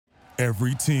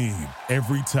Every team,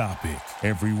 every topic,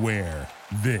 everywhere.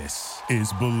 This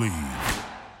is Believe.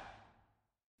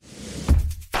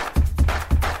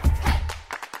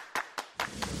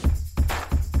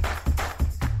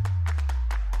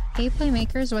 Hey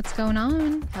Playmakers, what's going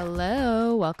on?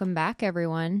 Hello, welcome back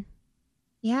everyone.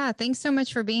 Yeah, thanks so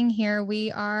much for being here.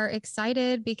 We are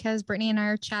excited because Brittany and I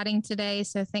are chatting today,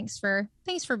 so thanks for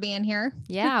being here.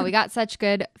 Yeah, we got such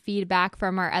good feedback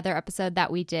from our other episode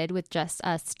that we did with just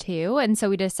us two, and so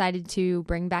we decided to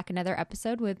bring back another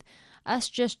episode with us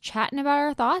just chatting about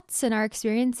our thoughts and our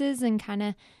experiences and kind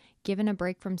of giving a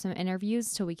break from some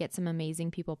interviews till we get some amazing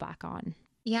people back on.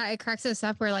 Yeah, it cracks us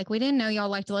up. We're like, we didn't know y'all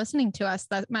liked listening to us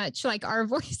that much, like our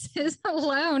voices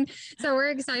alone. So we're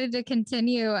excited to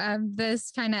continue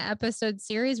this kind of episode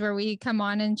series where we come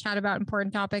on and chat about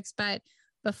important topics. But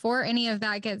before any of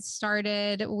that gets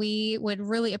started, we would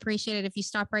really appreciate it if you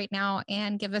stop right now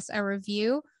and give us a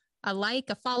review, a like,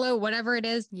 a follow, whatever it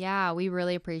is. Yeah, we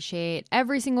really appreciate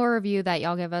every single review that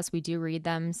y'all give us. We do read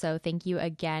them. So thank you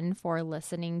again for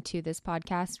listening to this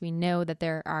podcast. We know that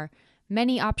there are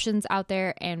many options out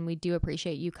there, and we do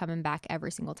appreciate you coming back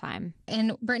every single time.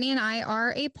 And Brittany and I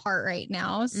are apart right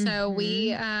now, so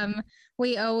we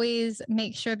always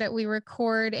make sure that we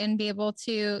record and be able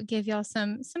to give y'all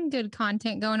some good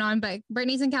content going on. But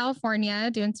Brittany's in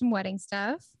California doing some wedding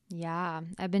stuff. Yeah,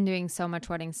 I've been doing so much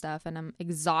wedding stuff and I'm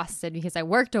exhausted because I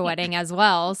worked a wedding as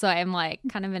well. So I'm like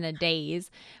kind of in a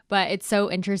daze, but it's so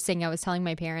interesting. I was telling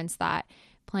my parents that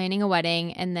planning a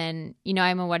wedding and then, you know,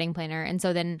 I'm a wedding planner. And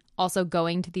so then also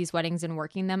going to these weddings and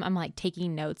working them, I'm like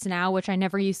taking notes now, which I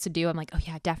never used to do. I'm like, oh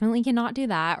yeah, definitely cannot do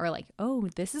that. Or like, oh,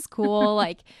 this is cool.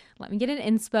 Like, let me get an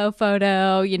inspo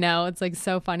photo. You know, it's like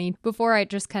so funny. Before I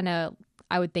just kind of,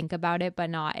 I would think about it, but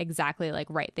not exactly like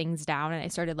write things down. And I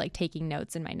started like taking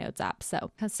notes in my notes app.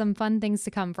 So has some fun things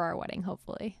to come for our wedding,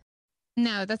 hopefully.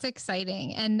 No, that's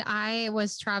exciting. And I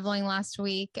was traveling last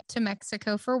week to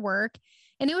Mexico for work.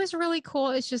 And it was really cool.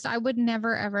 It's just, I would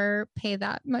never, ever pay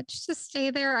that much to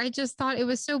stay there. I just thought it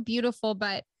was so beautiful,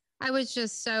 but I was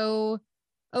just so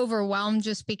overwhelmed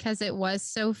just because it was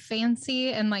so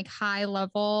fancy and like high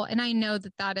level. And I know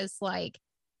that that is like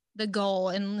the goal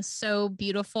and so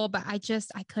beautiful, but I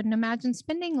couldn't imagine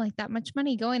spending like that much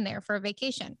money going there for a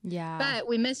vacation. Yeah. But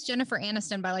we missed Jennifer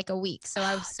Aniston by like a week. So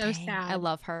I was so Dang, sad. I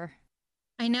love her.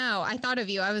 I know. I thought of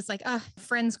you. I was like,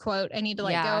 Friends quote. I need to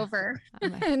go over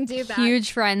and do that.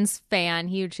 Huge Friends fan.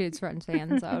 Huge Friends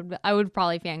fan. So I would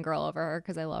probably fangirl over her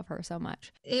because I love her so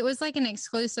much. It was like an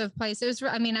exclusive place. It was,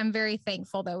 I mean, I'm very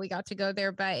thankful that we got to go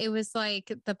there, but it was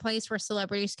like the place where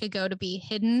celebrities could go to be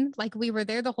hidden. Like we were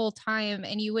there the whole time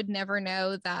and you would never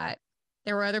know that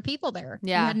there were other people there.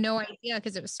 Yeah. You had no idea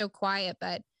because it was so quiet,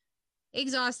 but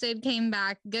exhausted, came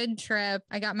back, good trip.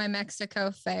 I got my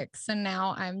Mexico fix and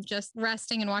now I'm just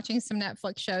resting and watching some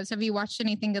Netflix shows. Have you watched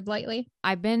anything good lately?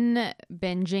 I've been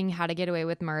binging How to Get Away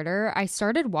with Murder. I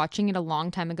started watching it a long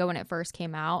time ago when it first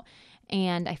came out,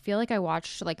 and I feel like I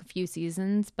watched like a few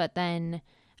seasons, but then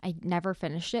I never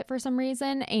finished it for some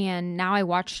reason, and now I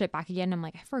watched it back again. I'm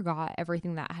like, I forgot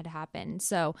everything that had happened.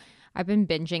 So I've been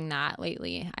binging that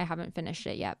lately. I haven't finished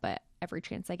it yet, but every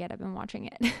chance I get, I've been watching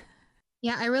it.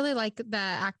 Yeah, I really like the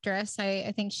actress.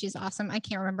 I think she's awesome. I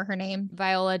can't remember her name.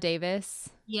 Viola Davis.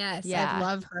 Yes, Yeah. I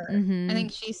love her. Mm-hmm. I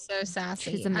think she's so sassy.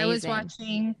 She's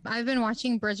amazing. I've been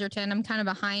watching Bridgerton. I'm kind of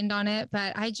behind on it,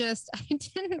 but I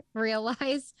didn't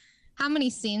realize how many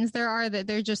scenes there are that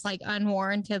they're just like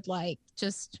unwarranted, like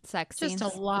just sex just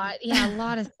scenes. a lot. Yeah, a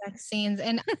lot of sex scenes.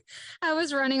 And I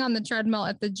was running on the treadmill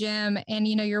at the gym and,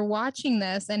 you know, you're watching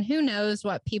this and who knows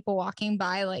what people walking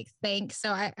by like think.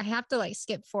 So I have to like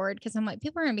skip forward because I'm like,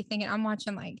 people are going to be thinking I'm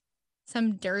watching like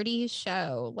some dirty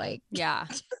show, like yeah,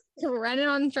 running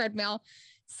on the treadmill.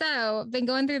 So been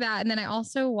going through that. And then I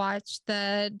also watched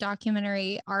the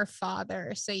documentary Our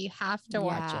Father. So you have to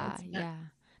watch it. Yeah.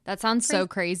 That sounds so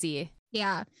crazy.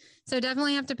 Yeah. So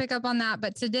definitely have to pick up on that.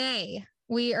 But today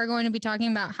we are going to be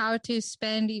talking about how to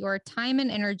spend your time and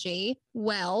energy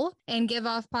well and give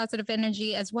off positive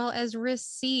energy as well as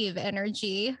receive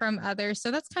energy from others. So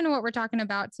that's kind of what we're talking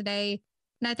about today.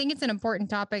 And I think it's an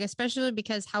important topic, especially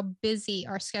because how busy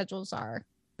our schedules are.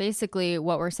 Basically,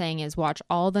 what we're saying is watch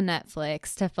all the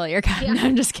Netflix to fill your cup. Yeah. No,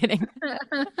 I'm just kidding.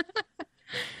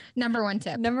 Number one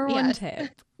tip.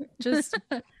 Tip. Just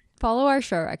follow our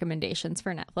show recommendations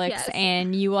for Netflix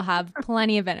and you will have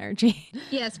plenty of energy.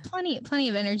 Yes, plenty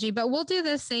of energy. But we'll do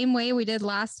the same way we did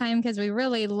last time because we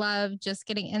really love just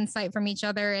getting insight from each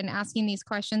other and asking these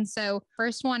questions. So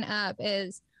first one up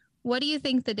is, what do you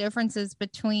think the difference is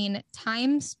between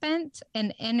time spent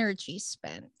and energy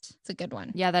spent? It's a good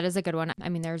one. Yeah, that is a good one. I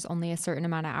mean, there's only a certain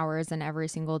amount of hours in every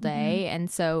single day. Mm-hmm.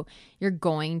 And so you're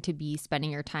going to be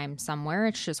spending your time somewhere.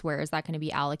 It's just where is that going to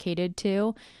be allocated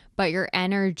to? But your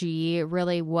energy,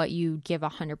 really what you give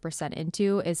 100%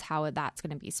 into is how that's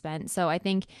going to be spent. So I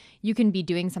think you can be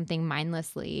doing something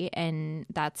mindlessly and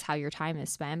that's how your time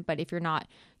is spent. But if you're not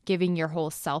giving your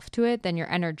whole self to it, then your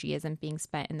energy isn't being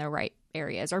spent in the right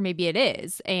areas, or maybe it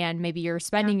is, and maybe you're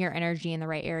spending your energy in the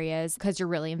right areas because you're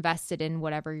really invested in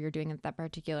whatever you're doing at that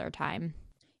particular time.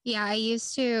 Yeah, I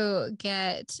used to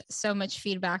get so much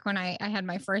feedback when I had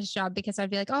my first job because I'd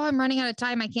be like, "Oh, I'm running out of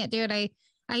time. I can't do it.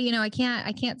 I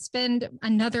can't spend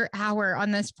another hour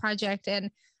on this project." And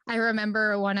I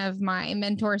remember one of my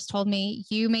mentors told me,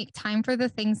 "You make time for the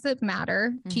things that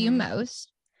matter to you most."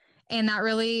 And that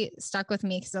really stuck with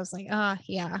me because I was like, oh,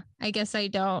 yeah, I guess I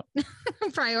don't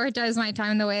prioritize my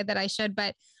time the way that I should.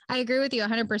 But I agree with you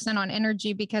 100% on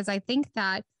energy because I think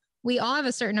that we all have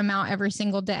a certain amount every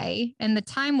single day and the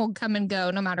time will come and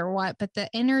go no matter what. But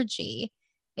the energy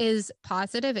is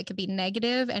positive. It could be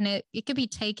negative and it could be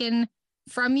taken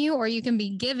from you or you can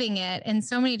be giving it in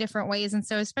so many different ways. And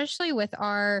so especially with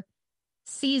our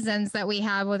seasons that we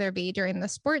have, whether it be during the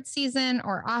sports season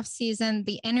or off season,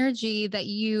 the energy that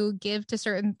you give to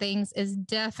certain things is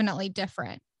definitely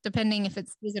different depending if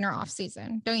it's season or off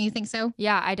season. Don't you think so?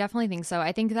 Yeah, I definitely think so.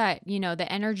 I think that, the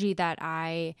energy that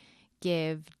I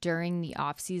give during the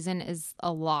off season is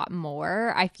a lot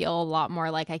more. I feel a lot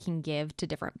more like I can give to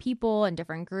different people and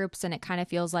different groups, and it kind of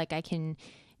feels like I can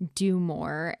do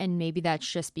more. And maybe that's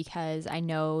just because I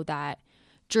know that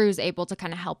Drew's able to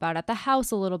kind of help out at the house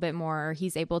a little bit more.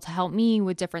 He's able to help me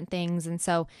with different things. And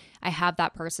so I have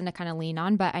that person to kind of lean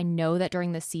on. But I know that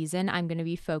during the season, I'm going to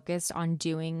be focused on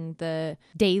doing the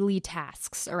daily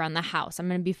tasks around the house. I'm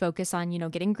going to be focused on,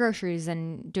 getting groceries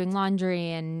and doing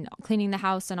laundry and cleaning the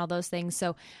house and all those things.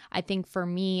 So I think for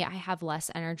me, I have less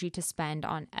energy to spend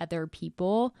on other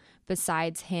people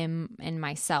besides him and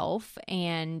myself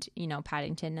and,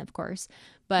 Paddington, of course.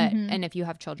 But, and if you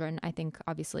have children, I think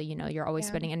obviously, you're always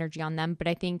spending energy on them. But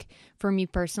I think for me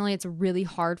personally, it's really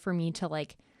hard for me to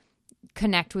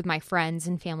connect with my friends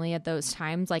and family at those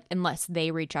times, unless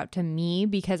they reach out to me,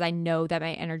 because I know that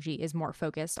my energy is more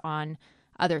focused on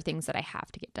other things that I have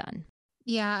to get done.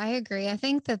 Yeah, I agree. I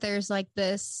think that there's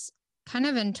this kind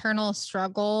of internal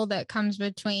struggle that comes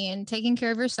between taking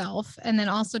care of yourself and then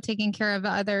also taking care of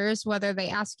others, whether they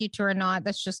ask you to or not.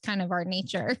 That's just kind of our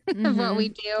nature of what we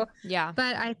do. Yeah.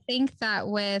 But I think that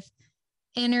with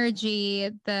energy,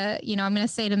 I'm going to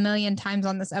say it a million times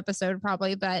on this episode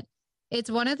probably, but it's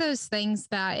one of those things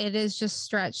that it is just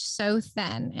stretched so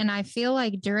thin. And I feel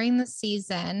like during the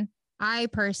season, I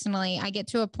get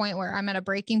to a point where I'm at a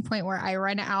breaking point where I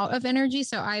run out of energy.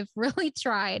 So I've really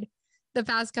tried the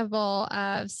past couple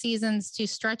of seasons to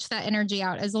stretch that energy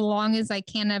out as long as I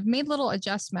can. I've made little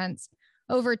adjustments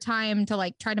over time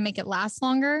to try to make it last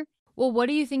longer. Well, what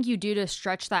do you think you do to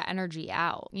stretch that energy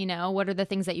out? What are the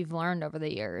things that you've learned over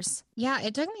the years? Yeah,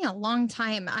 it took me a long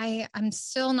time. I'm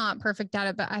still not perfect at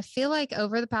it, but I feel like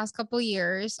over the past couple of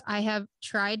years, I have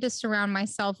tried to surround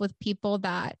myself with people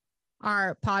that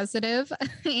are positive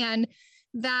and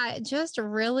that just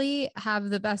really have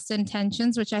the best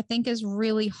intentions, which I think is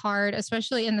really hard,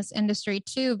 especially in this industry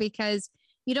too, because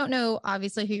you don't know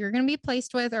obviously who you're going to be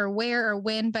placed with or where or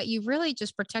when, but you really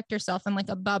just protect yourself in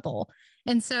a bubble.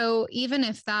 And so even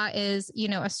if that is,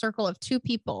 a circle of two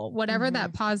people, whatever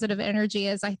that positive energy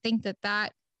is, I think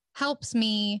that helps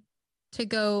me to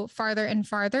go farther and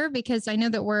farther because I know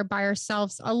that we're by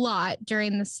ourselves a lot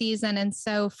during the season. And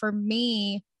so for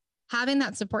me, having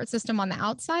that support system on the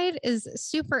outside is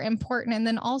super important. And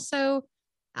then also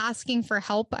asking for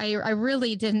help. I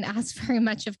really didn't ask very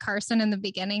much of Carson in the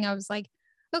beginning. I was like,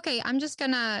 okay, I'm just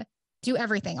going to do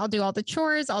everything. I'll do all the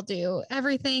chores. I'll do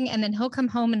everything. And then he'll come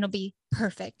home and it'll be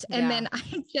perfect. And then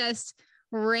I just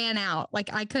ran out.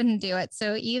 I couldn't do it.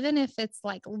 So even if it's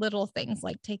little things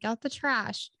like take out the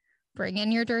trash, bring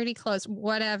in your dirty clothes,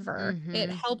 whatever, it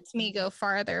helped me go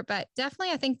farther. But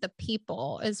definitely, I think the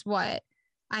people is what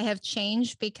I have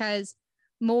changed because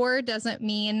more doesn't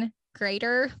mean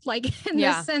greater. In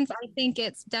this sense, I think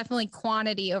it's definitely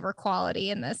quantity over quality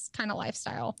in this kind of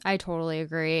lifestyle. I totally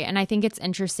agree. And I think it's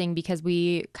interesting because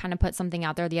we kind of put something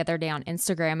out there the other day on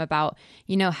Instagram about,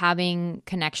 having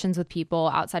connections with people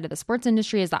outside of the sports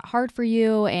industry. Is that hard for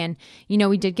you? And,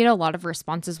 we did get a lot of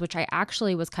responses, which I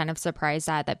actually was kind of surprised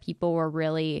at, that people were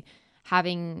really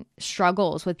having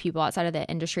struggles with people outside of the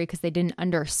industry because they didn't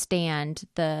understand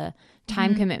the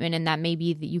time commitment and that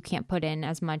maybe that you can't put in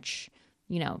as much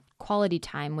quality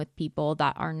time with people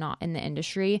that are not in the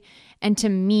industry. And to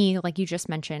me, like you just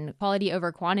mentioned, quality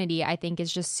over quantity, I think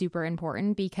is just super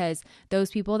important, because those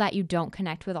people that you don't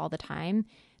connect with all the time,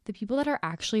 the people that are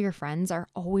actually your friends are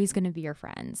always going to be your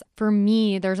friends. For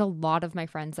me, there's a lot of my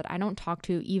friends that I don't talk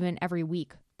to even every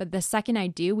week, but the second I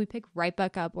do, we pick right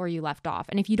back up where you left off.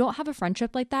 And if you don't have a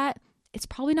friendship like that, it's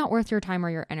probably not worth your time or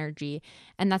your energy.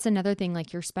 And that's another thing,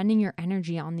 like you're spending your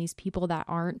energy on these people that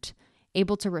aren't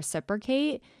able to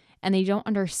reciprocate, and they don't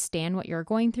understand what you're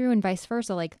going through, and vice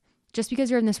versa. Like, just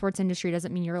because you're in the sports industry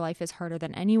doesn't mean your life is harder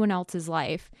than anyone else's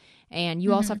life. And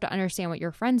you also have to understand what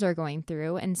your friends are going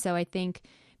through. And so I think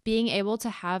being able to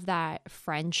have that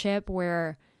friendship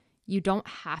where you don't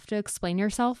have to explain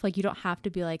yourself, like you don't have to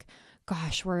be like,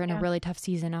 gosh, we're in a really tough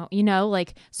season out,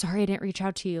 like, sorry, I didn't reach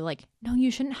out to you. Like, no,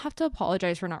 you shouldn't have to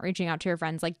apologize for not reaching out to your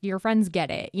friends. Like, your friends get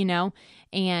it,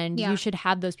 and you should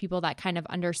have those people that kind of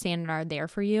understand and are there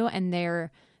for you, and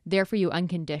they're there for you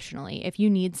unconditionally. If you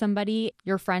need somebody,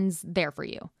 your friend's there for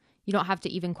you. You don't have to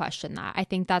even question that. I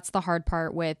think that's the hard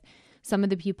part with some of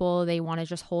the people. They want to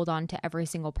just hold on to every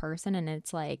single person, and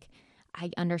it's like, I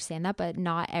understand that, but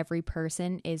not every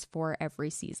person is for every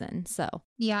season. So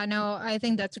yeah, no, I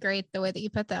think that's great the way that you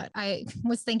put that. I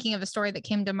was thinking of a story that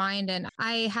came to mind, and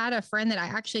I had a friend that I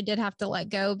actually did have to let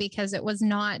go because it was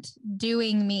not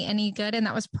doing me any good. And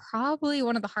that was probably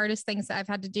one of the hardest things that I've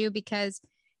had to do, because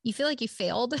you feel like you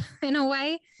failed in a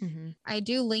way. I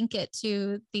do link it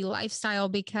to the lifestyle,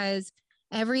 because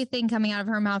everything coming out of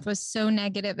her mouth was so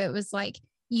negative. It was like,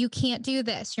 you can't do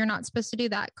this. You're not supposed to do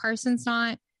that. Carson's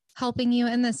not helping you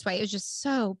in this way. It was just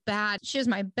so bad. She was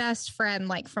my best friend,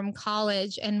 like from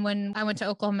college. And when I went to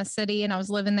Oklahoma City and I was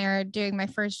living there doing my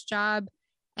first job,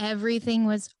 everything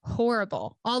was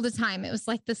horrible all the time. It was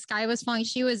like the sky was falling.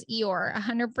 She was Eeyore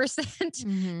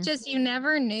 100%. Just, you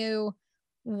never knew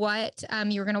what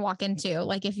you were going to walk into.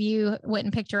 Like, if you went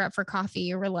and picked her up for coffee,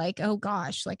 you were like, oh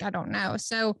gosh, like, I don't know.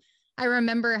 So I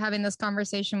remember having this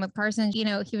conversation with Carson. He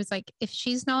was like, if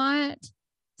she's not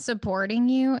supporting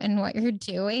you in what you're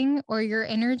doing, or your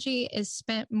energy is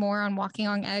spent more on walking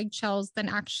on eggshells than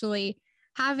actually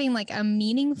having like a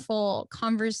meaningful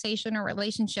conversation or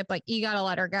relationship, like, you got to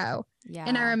let her go. Yeah.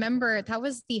 And I remember that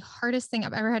was the hardest thing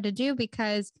I've ever had to do,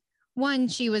 because one,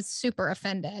 she was super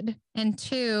offended, and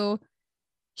two,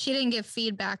 she didn't give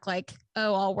feedback like,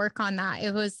 oh, I'll work on that.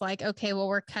 It was like, okay, well,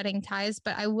 we're cutting ties.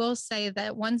 But I will say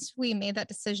that once we made that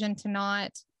decision to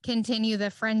not continue the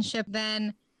friendship,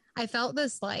 then I felt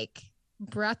this like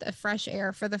breath of fresh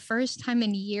air for the first time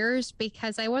in years,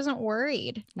 because I wasn't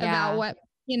worried about what,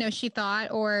 she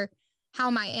thought, or how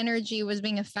my energy was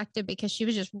being affected, because she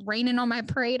was just raining on my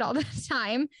parade all the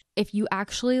time. If you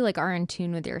actually like are in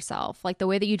tune with yourself, like the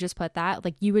way that you just put that,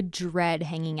 like you would dread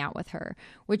hanging out with her,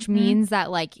 which means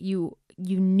that like you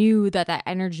knew that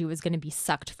energy was going to be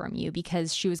sucked from you,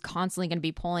 because she was constantly going to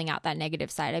be pulling out that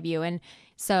negative side of you. And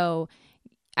so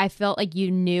I felt like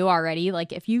you knew already,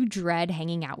 like if you dread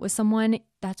hanging out with someone,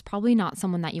 that's probably not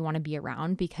someone that you want to be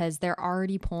around, because they're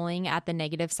already pulling at the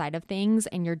negative side of things,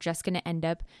 and you're just going to end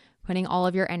up putting all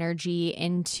of your energy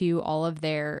into all of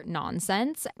their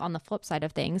nonsense. On the flip side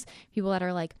of things, people that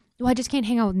are like, well, I just can't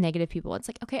hang out with negative people. It's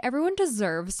like, okay, everyone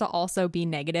deserves to also be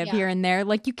negative here and there.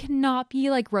 Like, you cannot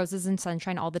be like roses and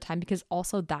sunshine all the time, because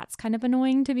also that's kind of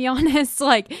annoying, to be honest.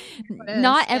 Like,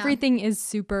 not everything is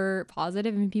super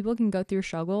positive, and people can go through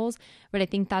struggles. But I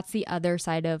think that's the other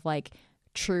side of like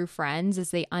true friends,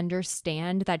 is they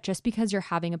understand that just because you're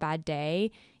having a bad day,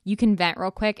 you can vent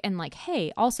real quick and like,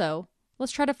 hey, also,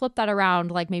 let's try to flip that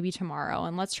around, like maybe tomorrow,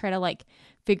 and let's try to like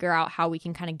figure out how we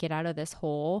can kind of get out of this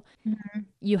hole.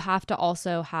 You have to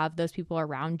also have those people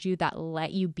around you that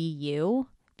let you be you,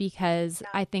 because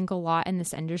I think a lot in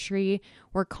this industry,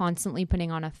 we're constantly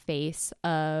putting on a face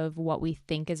of what we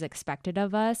think is expected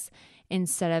of us,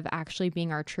 instead of actually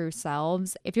being our true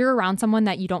selves. If you're around someone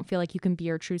that you don't feel like you can be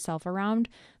your true self around,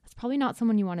 that's probably not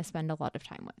someone you want to spend a lot of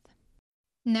time with.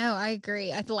 No, I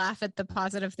agree. I laugh at the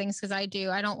positive things, because I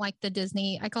don't like the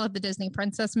Disney, I call it the Disney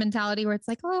princess mentality, where it's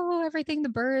like, oh, everything, the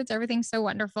birds, everything's so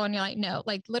wonderful. And you're like, no,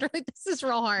 like literally this is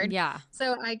real hard. Yeah.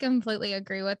 So I completely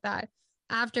agree with that.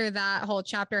 After that whole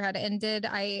chapter had ended,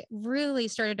 I really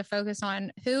started to focus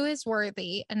on who is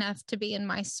worthy enough to be in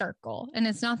my circle. And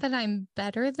it's not that I'm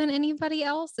better than anybody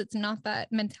else. It's not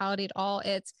that mentality at all.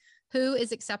 It's who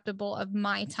is acceptable of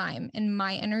my time and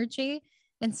my energy.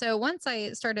 And so once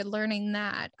I started learning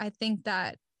that, I think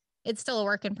that it's still a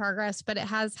work in progress, but it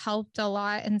has helped a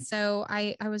lot. And so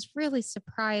I was really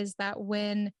surprised that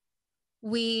when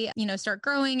we, start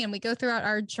growing and we go throughout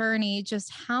our journey,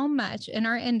 just how much in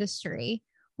our industry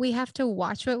we have to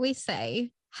watch what we say,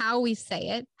 how we say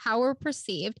it, how we're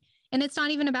perceived. and it's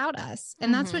not even about us.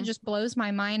 And that's what Mhm. just blows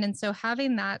my mind. And so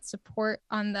having that support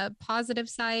on the positive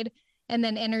side and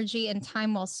then energy and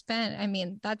time well spent, I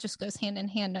mean, that just goes hand in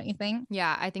hand, don't you think?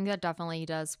 Yeah, I think that definitely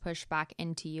does push back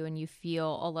into you and you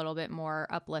feel a little bit more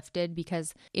uplifted,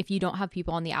 because if you don't have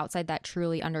people on the outside that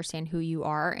truly understand who you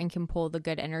are and can pull the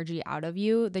good energy out of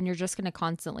you, then you're just going to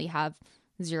constantly have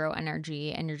zero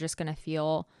energy and you're just going to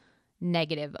feel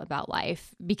negative about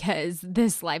life because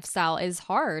this lifestyle is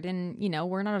hard. And,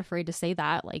 we're not afraid to say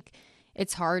that. Like,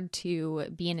 it's hard to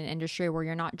be in an industry where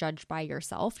you're not judged by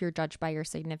yourself. You're judged by your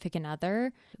significant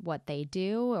other, what they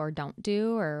do or don't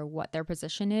do, or what their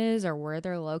position is, or where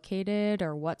they're located,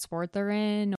 or what sport they're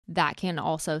in. That can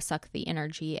also suck the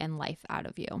energy and life out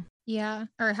of you. Yeah.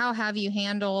 Or how have you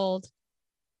handled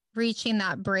reaching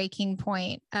that breaking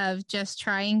point of just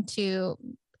trying to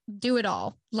do it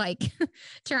all, like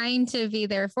trying to be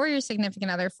there for your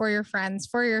significant other, for your friends,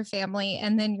 for your family,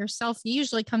 and then yourself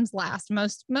usually comes last.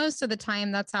 Most of the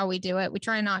time, that's how we do it. We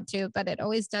try not to, but it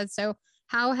always does. So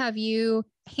how have you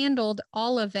handled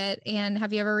all of it? And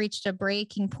have you ever reached a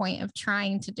breaking point of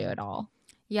trying to do it all?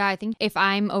 Yeah, I think if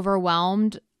I'm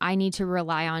overwhelmed, I need to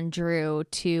rely on Drew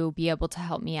to be able to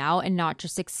help me out and not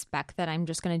just expect that I'm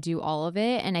just going to do all of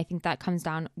it. And I think that comes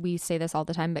down, we say this all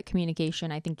the time, but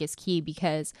communication I think is key,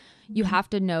 because you have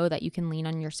to know that you can lean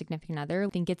on your significant other. I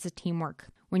think it's a teamwork.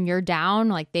 When you're down,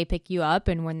 like, they pick you up,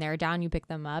 and when they're down, you pick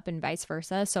them up, and vice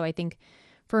versa. So I think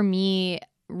for me,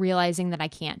 realizing that I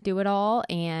can't do it all,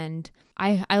 and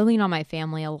I lean on my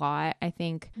family a lot. I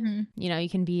think, you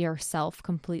can be yourself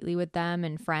completely with them,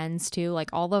 and friends too. Like,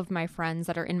 all of my friends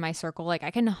that are in my circle, like, I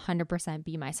can 100%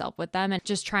 be myself with them, and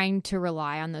just trying to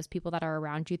rely on those people that are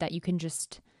around you, that you can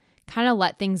just kind of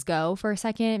let things go for a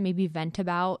second, maybe vent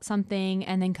about something,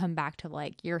 and then come back to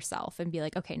like yourself and be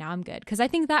like, okay, now I'm good. Cause I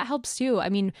think that helps too. I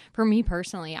mean, for me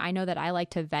personally, I know that I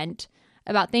like to vent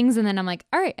about things, and then I'm like,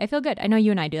 all right, I feel good. I know you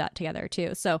and I do that together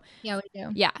too. So Yeah, we do.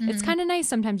 yeah, it's kind of nice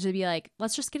sometimes to be like,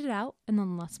 let's just get it out and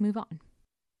then let's move on.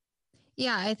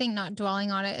 Yeah, I think not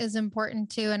dwelling on it is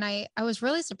important too. And I was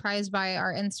really surprised by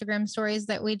our Instagram stories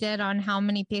that we did on how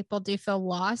many people do feel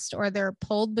lost, or they're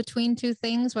pulled between two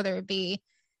things, whether it be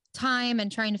time and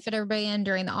trying to fit everybody in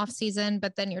during the off season,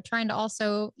 but then you're trying to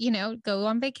also, go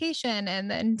on vacation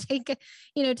and then take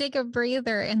a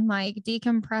breather and like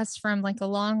decompress from like a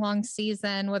long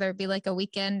season, whether it be like a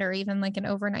weekend or even like an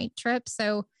overnight trip.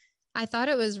 So I thought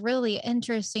it was really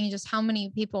interesting just how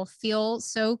many people feel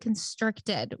so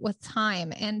constricted with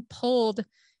time and pulled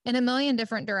in a million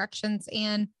different directions.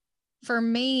 And for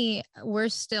me, we're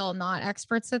still not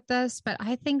experts at this, but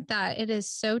I think that it is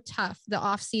so tough, the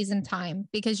off season time,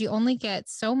 because you only get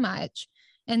so much.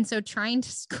 And so trying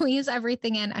to squeeze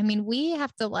everything in, I mean, we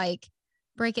have to like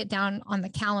break it down on the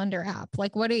calendar app.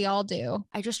 Like, what do y'all do?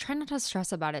 I just try not to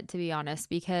stress about it, to be honest,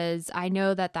 because I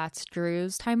know that that's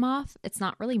Drew's time off. It's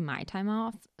not really my time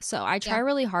off. So I try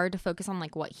really hard to focus on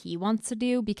like what he wants to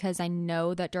do, because I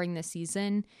know that during the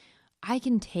season, I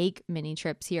can take mini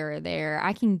trips here or there.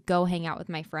 I can go hang out with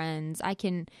my friends. I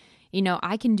can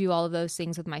do all of those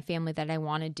things with my family that I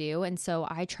want to do. And so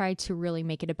I try to really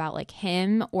make it about like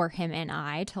him or him and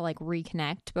I to like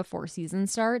reconnect before season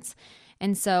starts.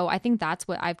 And so I think that's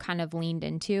what I've kind of leaned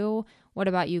into. What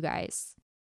about you guys?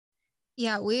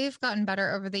 Yeah, we've gotten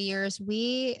better over the years.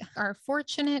 We are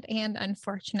fortunate and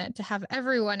unfortunate to have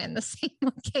everyone in the same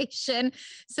location.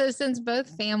 So since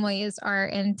both families are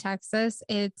in Texas,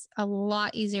 it's a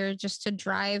lot easier just to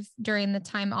drive during the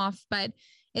time off, but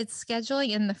it's scheduling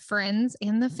in the friends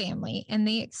and the family and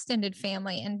the extended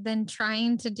family, and then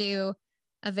trying to do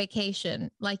a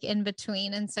vacation like in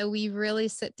between. And so we really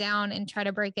sit down and try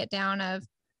to break it down of,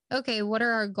 okay, what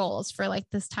are our goals for like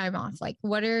this time off? Like,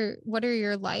 what are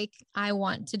your like, I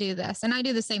want to do this. And I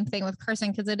do the same thing with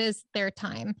Carson because it is their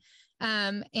time.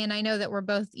 And I know that we're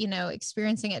both,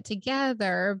 experiencing it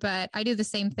together, but I do the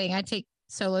same thing. I take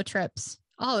solo trips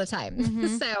all the time.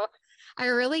 Mhm. So I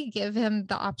really give him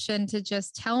the option to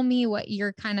just tell me what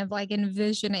you're kind of like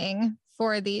envisioning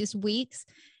for these weeks.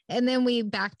 And then we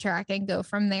backtrack and go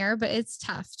from there. But it's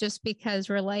tough just because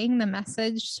relaying the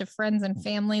message to friends and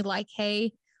family, like,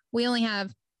 hey, we only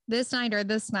have this night or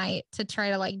this night to try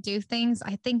to like do things.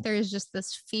 I think there's just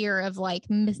this fear of like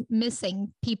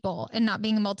missing people and not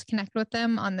being able to connect with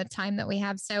them on the time that we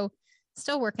have. So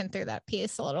still working through that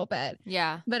piece a little bit.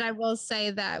 Yeah. But I will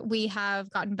say that we have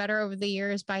gotten better over the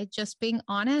years by just being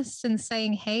honest and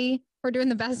saying, hey, we're doing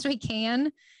the best we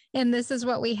can. And this is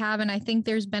what we have. And I think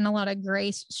there's been a lot of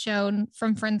grace shown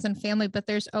from friends and family, but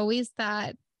there's always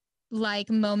that like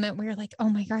moment where you're like, oh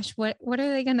my gosh, what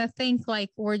are they going to think? Like,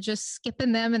 we're just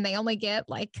skipping them and they only get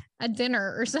like a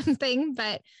dinner or something.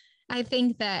 But I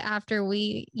think that after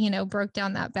we, broke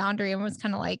down that boundary and was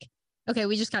kind of like, okay,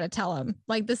 we just got to tell them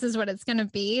like, this is what it's going to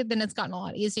be. Then it's gotten a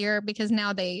lot easier because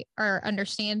now they are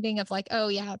understanding of like, oh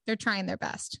yeah, they're trying their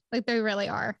best. Like they really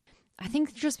are. I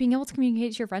think just being able to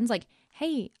communicate to your friends like,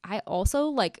 hey, I also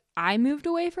like, I moved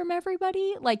away from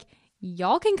everybody. Like,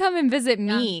 y'all can come and visit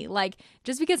me. Like,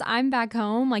 just because I'm back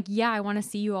home, like, yeah, I want to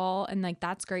see you all. And like,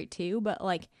 that's great too. But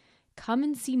like, come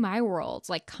and see my world.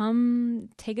 Like, come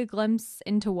take a glimpse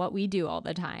into what we do all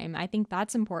the time. I think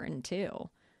that's important too.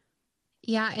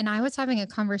 Yeah. And I was having a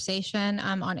conversation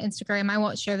on Instagram. I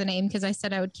won't share the name because I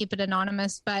said I would keep it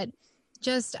anonymous, but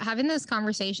just having this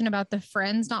conversation about the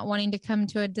friends not wanting to come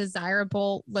to a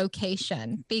desirable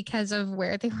location because of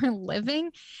where they were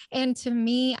living. And to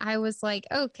me, I was like,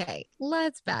 okay,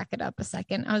 let's back it up a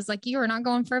second. I was like, you are not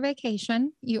going for a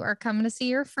vacation. You are coming to see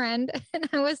your friend. And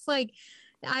I was like,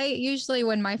 I usually,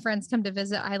 when my friends come to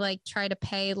visit, I like try to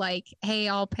pay like, hey,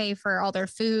 I'll pay for all their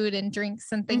food and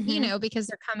drinks and things, because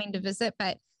they're coming to visit.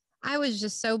 But I was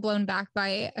just so blown back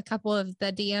by a couple of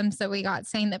the DMs that we got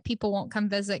saying that people won't come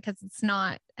visit because it's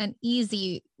not an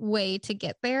easy way to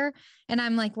get there. And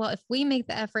I'm like, well, if we make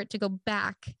the effort to go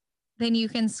back, then you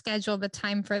can schedule the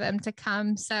time for them to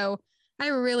come. So I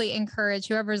really encourage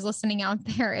whoever's listening out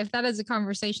there, if that is a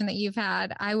conversation that you've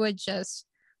had, I would just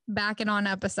back it on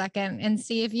up a second and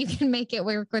see if you can make it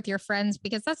work with your friends,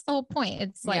 because that's the whole point.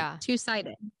 It's like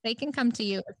two-sided. They can come to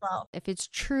you as well. If it's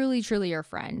truly, truly your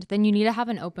friend, then you need to have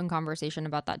an open conversation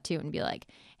about that too and be like,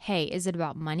 hey, is it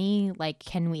about money? Like,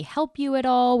 can we help you at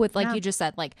all with, like you just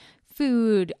said, like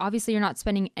food? Obviously, you're not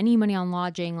spending any money on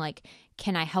lodging. Like,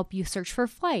 can I help you search for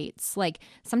flights? Like,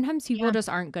 sometimes people just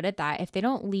aren't good at that. If they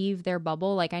don't leave their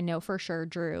bubble, like I know for sure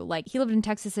Drew, like he lived in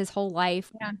Texas his whole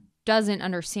life, doesn't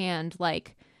understand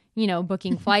like,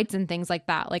 booking flights and things like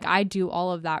that. Like I do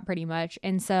all of that pretty much.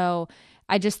 And so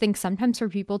I just think sometimes for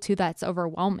people too, that's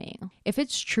overwhelming. If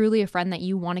it's truly a friend that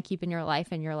you want to keep in your life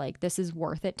and you're like, this is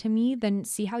worth it to me, then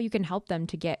see how you can help them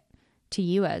to get to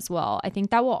you as well. I think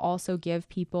that will also give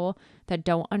people that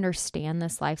don't understand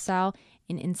this lifestyle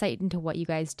an insight into what you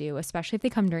guys do, especially if they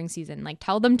come during season. Like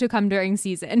tell them to come during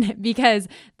season because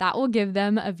that will give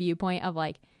them a viewpoint of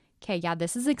like, okay, yeah,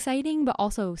 this is exciting, but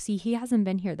also see, he hasn't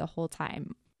been here the whole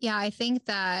time. Yeah, I think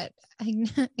that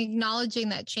acknowledging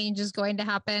that change is going to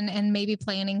happen and maybe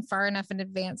planning far enough in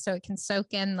advance so it can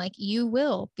soak in, like you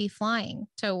will be flying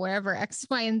to wherever X,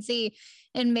 Y, and Z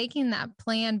and making that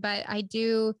plan. But I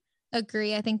do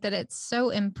agree. I think that it's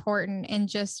so important and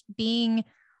just being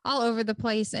all over the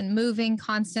place and moving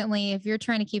constantly. If you're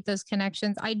trying to keep those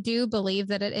connections, I do believe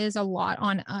that it is a lot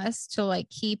on us to like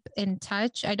keep in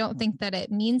touch. I don't think that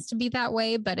it means to be that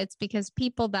way, but it's because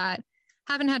people that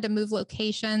haven't had to move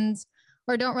locations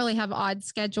or don't really have odd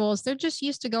schedules, they're just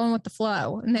used to going with the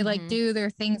flow and they like do their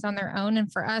things on their own. And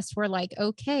for us, we're like,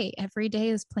 okay, every day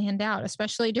is planned out,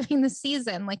 especially during the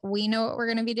season. Like we know what we're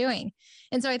going to be doing.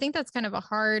 And so I think that's kind of a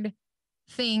hard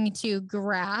thing to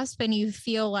grasp. And you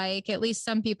feel like, at least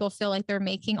some people feel like they're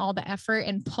making all the effort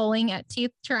and pulling at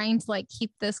teeth, trying to like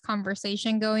keep this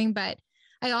conversation going. But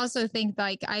I also think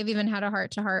like I've even had a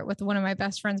heart to heart with one of my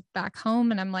best friends back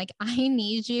home. And I'm like, I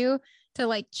need you to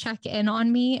like check in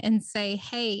on me and say,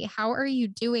 hey, how are you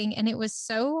doing? And it was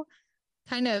so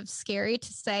kind of scary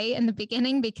to say in the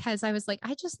beginning because I was like,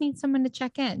 I just need someone to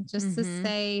check in just to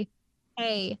say,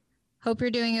 hey, hope you're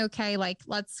doing okay. Like,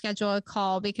 let's schedule a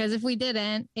call, because if we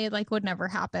didn't, it like would never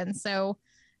happen. So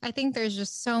I think there's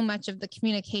just so much of the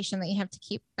communication that you have to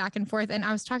keep back and forth. And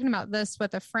I was talking about this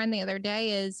with a friend the other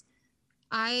day is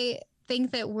I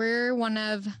think that we're one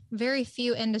of very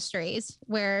few industries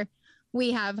where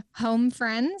we have home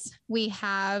friends, we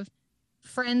have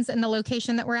friends in the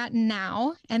location that we're at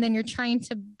now, and then you're trying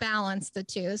to balance the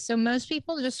two. So most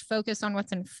people just focus on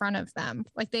what's in front of them.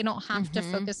 Like they don't have to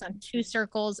focus on two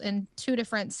circles in two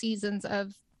different seasons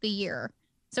of the year.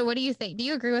 So what do you think? Do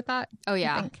you agree with that? Oh,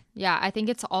 yeah. Yeah. I think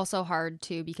it's also hard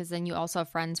too, because then you also have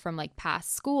friends from like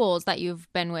past schools that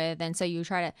you've been with. And so you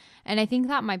try to, and I think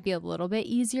that might be a little bit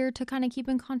easier to kind of keep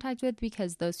in contact with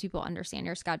because those people understand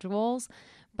your schedules.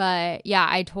 But yeah,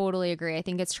 I totally agree. I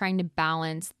think it's trying to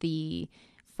balance the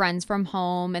friends from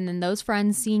home and then those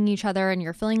friends seeing each other and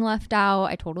you're feeling left out.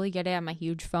 I totally get it. I'm a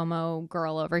huge FOMO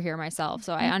girl over here myself.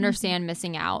 So I understand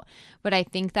missing out. But I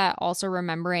think that also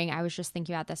remembering, I was just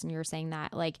thinking about this and you were saying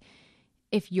that like,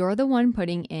 if you're the one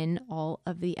putting in all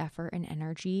of the effort and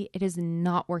energy, it is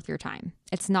not worth your time.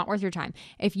 It's not worth your time.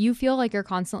 If you feel like you're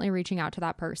constantly reaching out to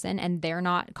that person and they're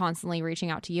not constantly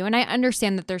reaching out to you, and I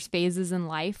understand that there's phases in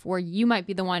life where you might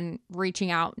be the one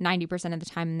reaching out 90% of the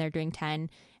time and they're doing 10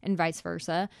 and vice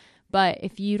versa. But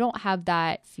if you don't have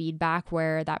that feedback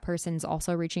where that person's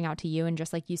also reaching out to you and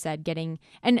just like you said,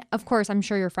 and of course, I'm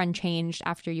sure your friend changed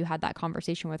after you had that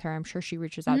conversation with her. I'm sure she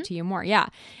reaches out to you more. Yeah.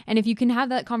 And if you can have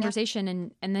that conversation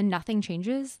and then nothing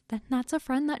changes, then that's a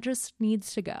friend that just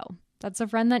needs to go. That's a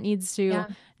friend that needs to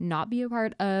not be a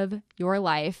part of your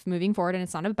life moving forward. And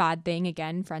it's not a bad thing.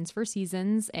 Again, friends for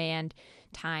seasons and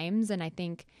times. And I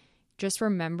think just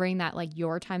remembering that like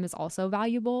your time is also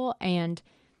valuable and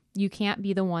you can't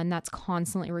be the one that's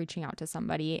constantly reaching out to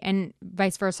somebody and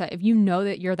vice versa. If you know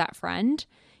that you're that friend,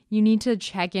 you need to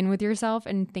check in with yourself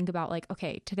and think about like,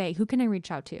 okay, today, who can I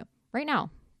reach out to right now?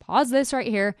 Pause this right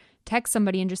here, text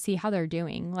somebody and just see how they're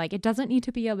doing. Like it doesn't need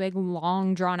to be a big,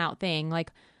 long, drawn out thing.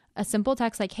 Like a simple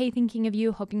text like, hey, thinking of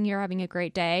you, hoping you're having a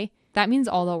great day. That means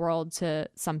all the world to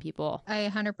some people. I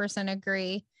 100%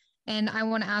 agree. And I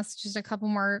want to ask just a couple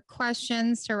more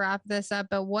questions to wrap this up.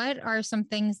 But what are some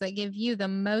things that give you the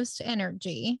most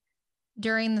energy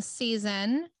during the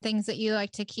season? Things that you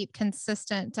like to keep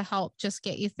consistent to help just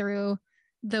get you through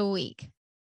the week?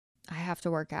 I have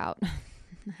to work out.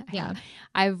 Yeah.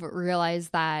 I've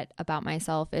realized that about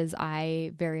myself is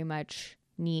I very much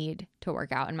need to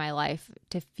work out in my life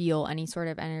to feel any sort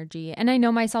of energy. And I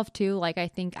know myself too. Like I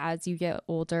think as you get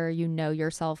older, you know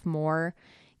yourself more,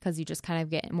 because you just kind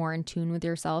of get more in tune with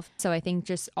yourself. So I think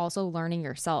just also learning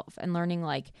yourself and learning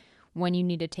like when you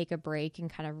need to take a break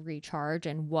and kind of recharge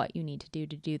and what you need to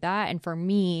do that. And for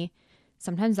me,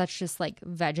 sometimes that's just like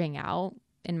vegging out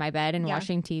in my bed and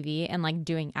watching TV and like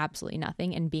doing absolutely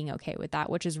nothing and being okay with that,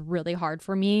 which is really hard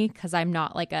for me because I'm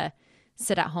not like a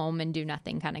sit at home and do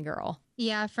nothing kind of girl.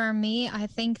 Yeah, for me, I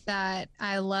think that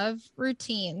I love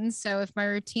routines. So if my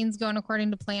routine's going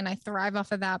according to plan, I thrive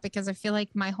off of that because I feel like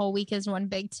my whole week is one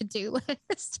big to-do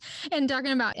list. And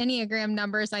talking about Enneagram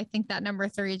numbers, I think that number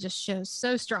 3 just shows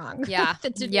so strong. Yeah. The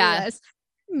to-do list.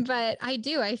 But I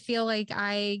feel like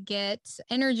I get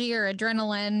energy or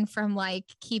adrenaline from like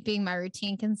keeping my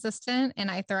routine consistent and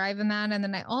I thrive in that. And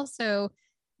then I also,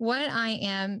 what I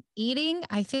am eating,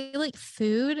 I feel like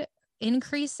food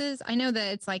increases. I know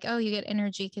that it's like, oh, you get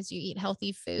energy because you eat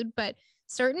healthy food, but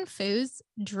certain foods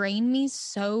drain me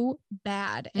so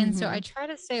bad. And so I try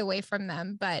to stay away from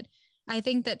them. But I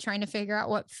think that trying to figure out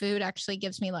what food actually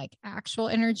gives me like actual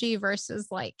energy versus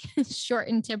like short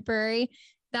and temporary,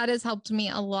 that has helped me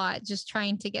a lot just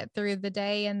trying to get through the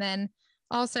day. And then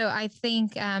also, I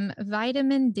think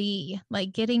vitamin D,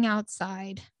 like getting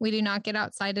outside. We do not get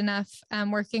outside enough.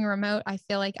 Working remote, I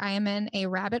feel like I am in a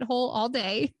rabbit hole all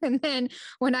day. And then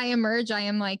when I emerge, I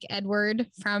am like Edward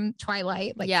from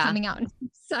Twilight, like coming out in the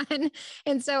sun.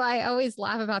 And so I always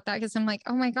laugh about that because I'm like,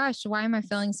 oh my gosh, why am I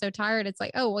feeling so tired? It's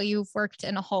like, oh, well, you've worked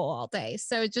in a hole all day.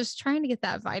 So just trying to get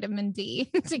that vitamin D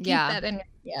to keep that energy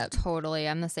up. Totally.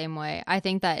 I'm the same way. I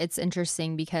think that it's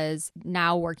interesting because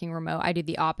now working remote, I do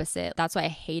the opposite. That's why I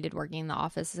hated working in the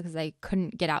office because I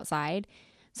couldn't get outside.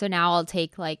 So now I'll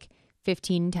take like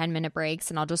 10-minute breaks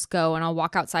and I'll just go and I'll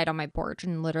walk outside on my porch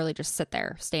and literally just sit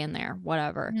there, stand there,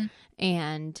 whatever,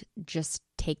 and just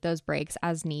take those breaks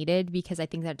as needed because I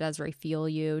think that does refuel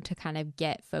you to kind of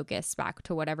get focused back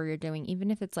to whatever you're doing, even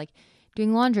if it's like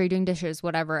doing laundry, doing dishes,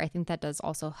 whatever. I think that does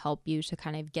also help you to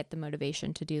kind of get the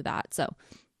motivation to do that. So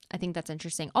I think that's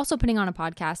interesting. Also putting on a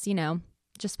podcast,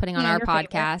 just putting on our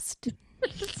podcast.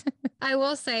 I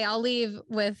will say I'll leave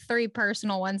with 3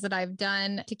 personal ones that I've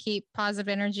done to keep positive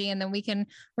energy and then we can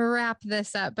wrap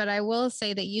this up. But I will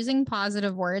say that using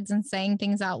positive words and saying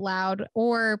things out loud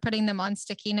or putting them on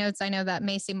sticky notes, I know that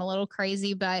may seem a little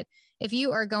crazy, but if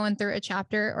you are going through a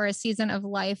chapter or a season of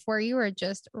life where you are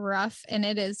just rough and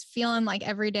it is feeling like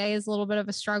every day is a little bit of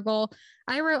a struggle,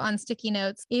 I wrote on sticky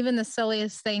notes, even the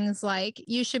silliest things like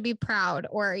you should be proud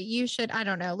or you should, I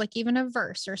don't know, like even a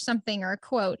verse or something or a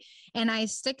quote. And I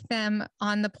stick them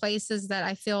on the places that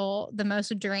I feel the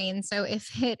most drained. So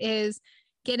if it is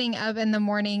getting up in the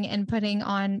morning and putting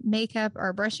on makeup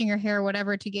or brushing your hair,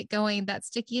 whatever, to get going, that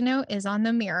sticky note is on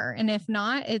the mirror. And if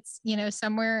not, it's,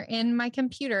 somewhere in my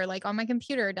computer, like on my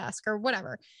computer desk or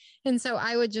whatever. And so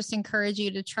I would just encourage you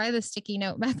to try the sticky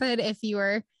note method if you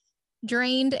are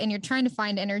drained and you're trying to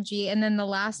find energy. And then the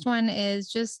last one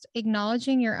is just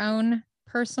acknowledging your own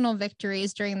personal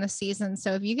victories during the season.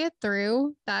 So if you get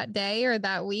through that day or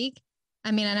that week,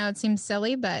 I mean, I know it seems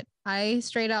silly, but I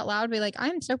straight out loud be like,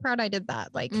 I'm so proud I did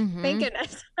that. Like, thank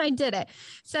goodness I did it.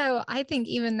 So I think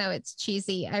even though it's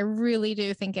cheesy, I really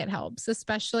do think it helps,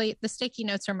 especially the sticky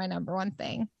notes are my number one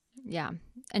thing. Yeah.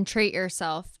 And treat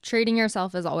yourself. Treating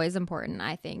yourself is always important,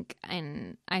 I think.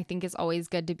 And I think it's always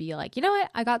good to be like, you know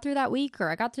what? I got through that week or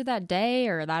I got through that day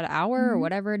or that hour or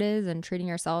whatever it is, and treating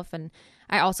yourself. And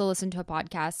I also listened to a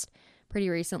podcast pretty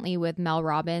recently with Mel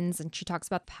Robbins, and she talks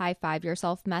about the high five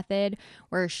yourself method,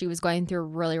 where she was going through a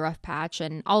really rough patch.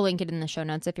 And I'll link it in the show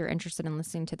notes if you're interested in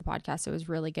listening to the podcast. It was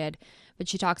really good. But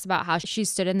she talks about how she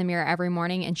stood in the mirror every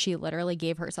morning and she literally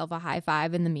gave herself a high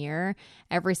five in the mirror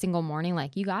every single morning.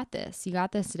 Like, you got this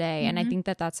today. And I think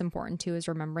that that's important too, is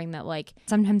remembering that like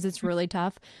sometimes it's really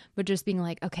tough, but just being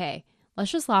like, okay,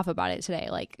 let's just laugh about it today.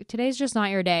 Like, today's just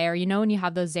not your day. Or, you know, when you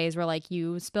have those days where like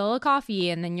you spill a coffee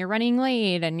and then you're running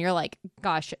late and you're like,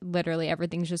 gosh, literally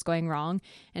everything's just going wrong.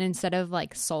 And instead of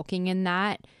like sulking in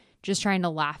that, just trying to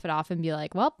laugh it off and be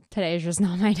like, well, today's just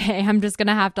not my day. I'm just going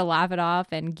to have to laugh it off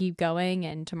and keep going.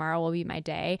 And tomorrow will be my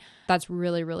day. That's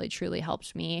really, really, truly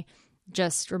helped me.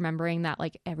 Just remembering that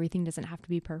like everything doesn't have to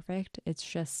be perfect. It's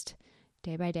just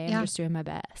day by day. I'm just doing my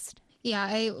best.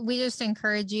 Yeah, we just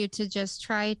encourage you to just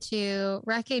try to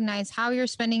recognize how you're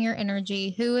spending your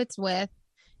energy, who it's with,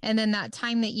 and then that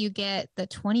time that you get, the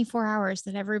 24 hours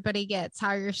that everybody gets,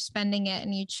 how you're spending it,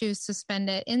 and you choose to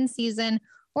spend it in season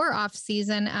or off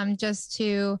season, just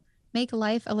to make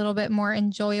life a little bit more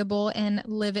enjoyable and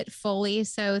live it fully.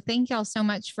 So thank y'all so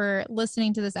much for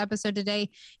listening to this episode today.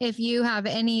 If you have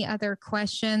any other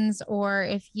questions, or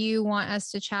if you want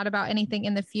us to chat about anything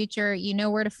in the future, you know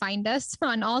where to find us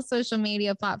on all social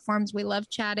media platforms. We love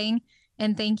chatting,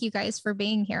 and thank you guys for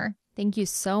being here. Thank you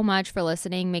so much for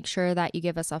listening. Make sure that you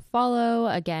give us a follow.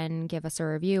 Again, give us a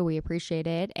review. We appreciate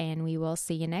it, and we will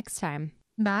see you next time.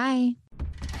 Bye.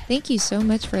 Thank you so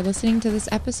much for listening to this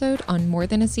episode on More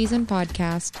Than a Season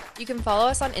Podcast. You can follow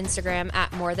us on Instagram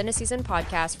at More Than a Season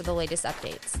Podcast for the latest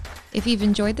updates. If you've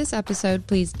enjoyed this episode,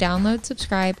 please download,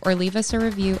 subscribe, or leave us a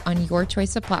review on your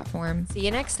choice of platform. See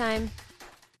you next time.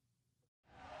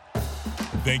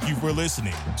 Thank you for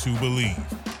listening to Believe.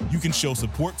 You can show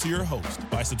support to your host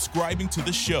by subscribing to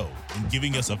the show and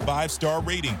giving us a 5-star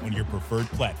rating on your preferred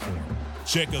platform.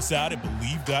 Check us out at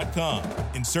Believe.com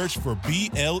and search for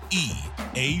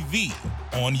BLEAV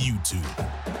on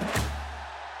YouTube.